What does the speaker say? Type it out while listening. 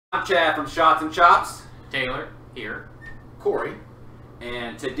I'm Chad from Shots and Chops. Taylor here. Corey.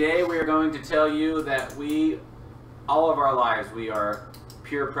 And today we are going to tell you that all of our lives, we are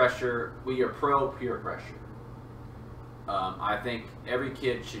peer pressure. We are pro peer pressure. I think every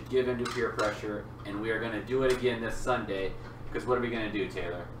kid should give into peer pressure, and we are going to do it again this Sunday. Because what are we going to do,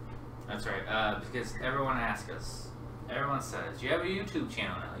 Taylor? That's right. Because everyone asks us. Everyone says, you have a YouTube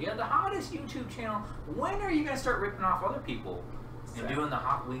channel now. You have the hottest YouTube channel. When are you going to start ripping off other people and doing the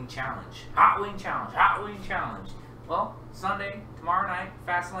Hot Wing Challenge? Hot Wing Challenge. Hot Wing Challenge. Well, Sunday, tomorrow night,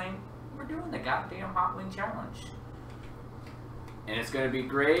 Fastlane, we're doing the goddamn Hot Wing Challenge. And it's going to be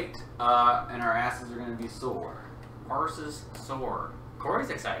great, and our asses are going to be sore. Horses sore. Corey's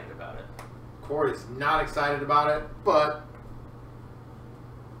excited about it. Corey's not excited about it, but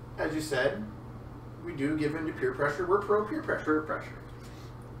as you said, we do give in to peer pressure. We're pro peer pressure. Peer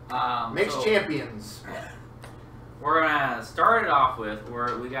pressure. Makes champions. We're gonna start it off with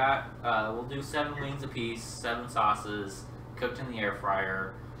where we got. We'll do 7 wings apiece, 7 sauces, cooked in the air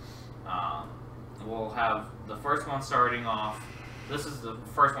fryer. We'll have the first one starting off. This is the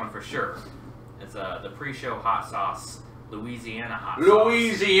first one for sure. It's the pre-show hot sauce, Louisiana hot sauce.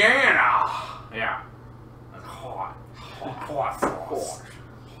 Louisiana. Yeah, that's hot sauce.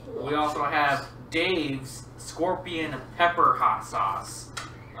 We also have Dave's Scorpion Pepper Hot Sauce.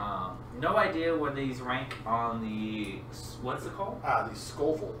 No idea where these rank on the, what's it called? The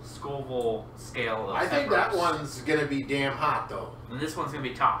Scoville. Scoville scale of I think peppers. that one's going to be damn hot, though. And this one's going to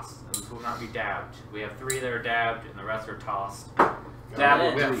be tossed. This will not be dabbed. We have 3 that are dabbed, and the rest are tossed. We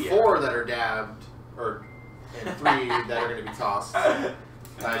have 4 that are dabbed, and 3 that are going to be tossed.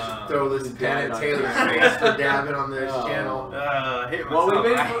 I should throw this pen at Taylor's face for dabbing on this channel. I hate myself.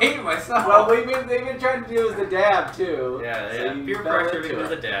 I hate myself. Well, they've been trying to do is the dab too. Yeah, so yeah. Peer pressure to do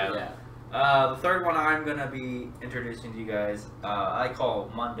the dab. Yeah. The third one I'm gonna be introducing to you guys, I call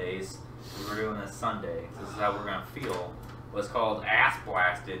Mondays. We're doing this Sunday. This is how we're gonna feel. What's called Ass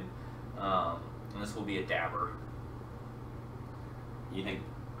Blasted, and this will be a dabber. You think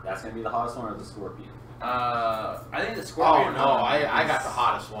that's gonna be the hottest one or the Scorpion? I think the Scorpion. Oh no, I got the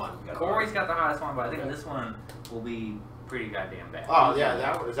hottest one. Corey's got the hottest one, but I think this one will be pretty goddamn bad. Oh yeah,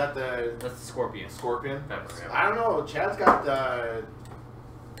 that's the Scorpion. Scorpion. Pepper, yeah. I don't know. Chad's got the.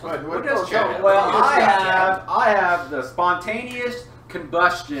 What does Chad? Well, I have the spontaneous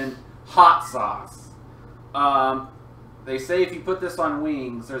combustion hot sauce. They say if you put this on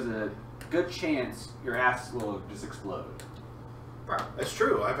wings, there's a good chance your ass will just explode. That's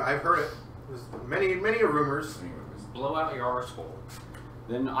true. I've heard it. There's many rumors. Blow out your arsehole.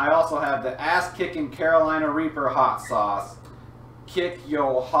 Then I also have the ass-kicking Carolina Reaper hot sauce. Kick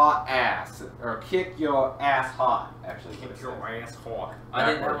your hot ass, or kick your ass hot. Actually, kick your ass hot. I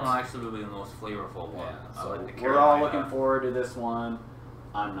think that one actually will be the most flavorful one. Yeah, so like we're all looking forward to this one.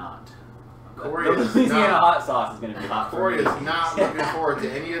 I'm not. Corey the Louisiana hot sauce is going to be hot. Corey is not looking forward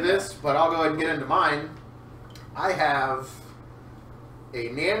to any of this, but I'll go ahead and get into mine. I have a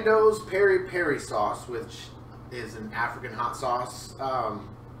Nando's Peri Peri sauce, which is an African hot sauce.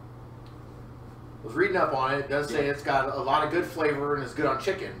 Was reading up on it. It does say it's got a lot of good flavor and is good on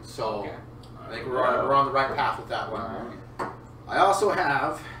chicken. So I think we're on the right path with that one. I also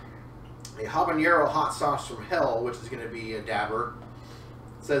have a habanero hot sauce from hell, which is going to be a dabber.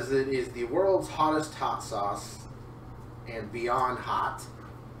 It says it is the world's hottest hot sauce and beyond hot.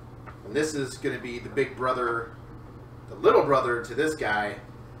 And this is going to be the big brother, the little brother to this guy,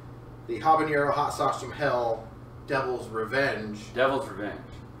 the habanero hot sauce from hell, Devil's Revenge. Devil's Revenge.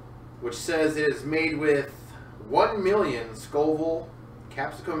 Which says it is made with 1 million Scoville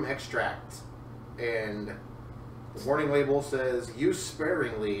capsicum extract. And the warning label says, use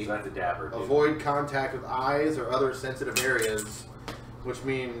sparingly, So that's a dabber, dude. Avoid contact with eyes or other sensitive areas. Which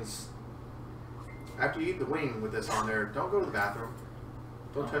means, after you eat the wing with this on there, don't go to the bathroom.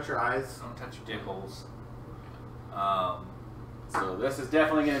 Don't touch your eyes. Don't touch your dick holes. So this is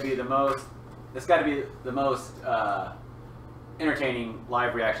definitely going to be the most, this got to be the most entertaining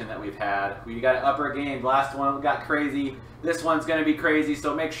live reaction that we've had. We got to up our game. Last one got crazy. This one's going to be crazy,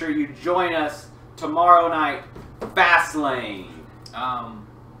 so make sure you join us tomorrow night, Fastlane.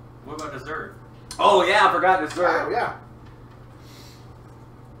 What about dessert? Oh yeah, I forgot dessert. Oh, yeah.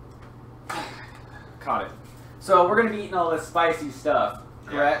 Caught it. So we're going to be eating all this spicy stuff,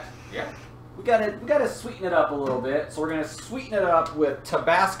 correct? Yeah. We gotta sweeten it up a little bit. So we're gonna sweeten it up with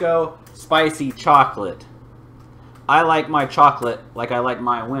Tabasco spicy chocolate. I like my chocolate like I like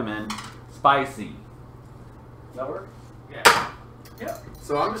my women spicy. Does that work? Yeah. Yeah.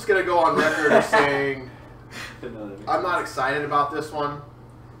 So I'm just going to go on record as saying I'm not excited about this one.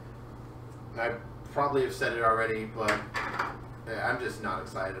 And I probably have said it already, but Yeah, I'm just not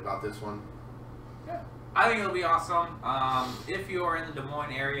excited about this one. Yeah. I think it'll be awesome. If you are in the Des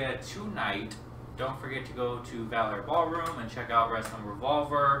Moines area tonight, don't forget to go to Valor Ballroom and check out Wrestling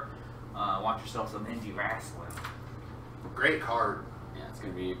Revolver. Watch yourself some indie wrestling. Great card. Yeah, it's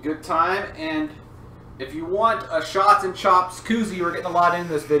going to be a good time. And if you want a Shots and Chops koozie, we're getting a lot in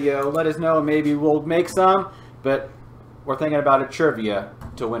this video. Let us know. Maybe we'll make some. But we're thinking about a trivia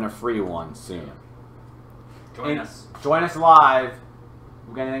to win a free one soon. Join us. Join us live.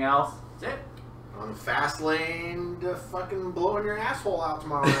 We got anything else? On Fastlane to fucking blowing your asshole out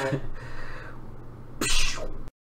tomorrow night.